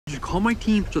call my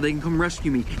team so they can come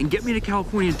rescue me and get me to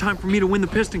California in time for me to win the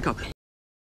Piston Cup.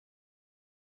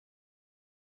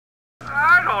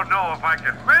 I don't know if I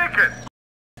can make it.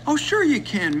 Oh, sure you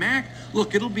can, Mac.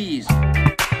 Look, it'll be easy.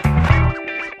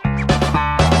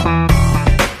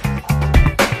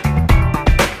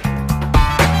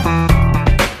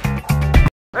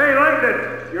 Hey,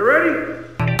 Lightning, you ready?